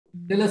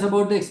Tell us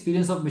about the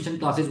experience of mission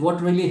classes.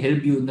 What really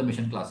helped you in the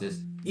mission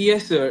classes?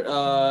 Yes, sir.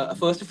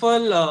 First of all,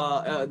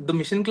 the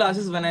mission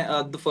classes when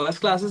the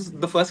first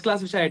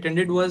class which I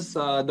attended was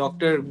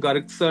Dr.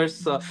 Garg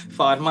sir's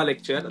pharma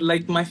lecture.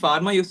 Like my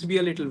pharma used to be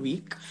a little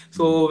weak,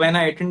 so when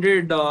I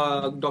attended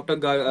Dr.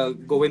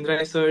 Govind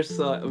Rai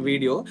sir's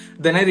video,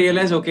 then I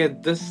realized, okay,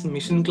 this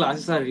mission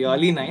classes are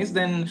really nice.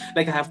 Then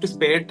like I have to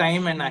spare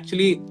time and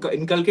actually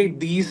inculcate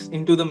these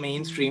into the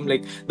mainstream,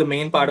 like the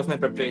main part of my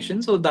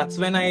preparation. So that's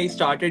when I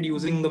started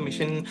using the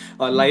mission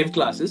live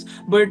classes.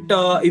 But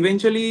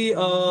eventually,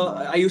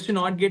 I used to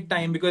not get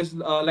time because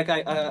I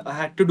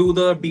had to do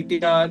the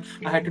BTR,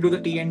 I had to do the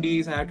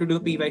TNDs, I had to do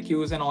the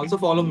PYQs, and also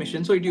follow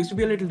mission. So it used to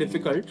be a little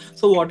difficult.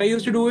 So what I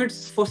used to do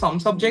is for some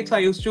subjects I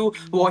used to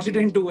watch it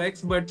in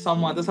 2x, but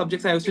some other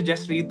subjects I used to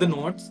just read the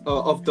notes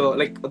of the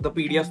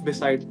PDF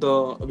beside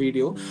the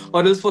video.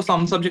 Or else for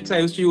some subjects I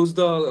used to use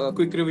the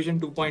quick revision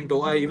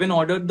 2.0. I even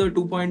ordered the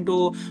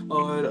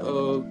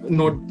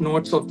 2.0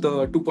 notes of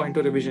the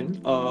 2.0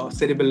 revision,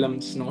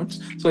 Cerebellum's notes.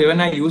 So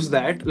even I use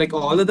that. Like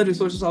all other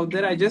resources out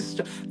there, I just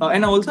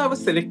and also I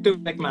was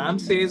selective. Like ma'am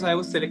says, I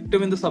was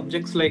selective in the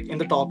subjects, like in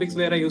the topics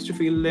where I used to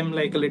feel them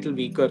like a little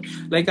weaker.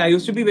 Like I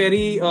used to be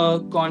very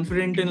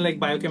confident in like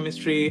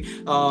biochemistry,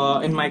 in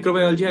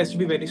microbiology I used to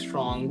be very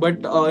strong,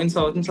 but in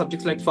certain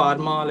subjects like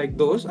pharma, like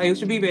those, I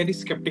used to be very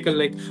skeptical.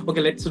 Like,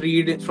 okay, let's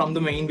read it from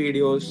the main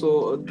videos.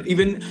 So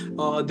even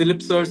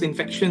Dilip sir's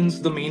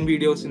infections, the main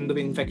videos in the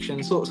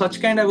infections. So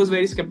such kind I was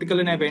very skeptical,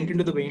 and I went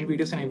into the main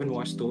videos and I even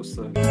watched those.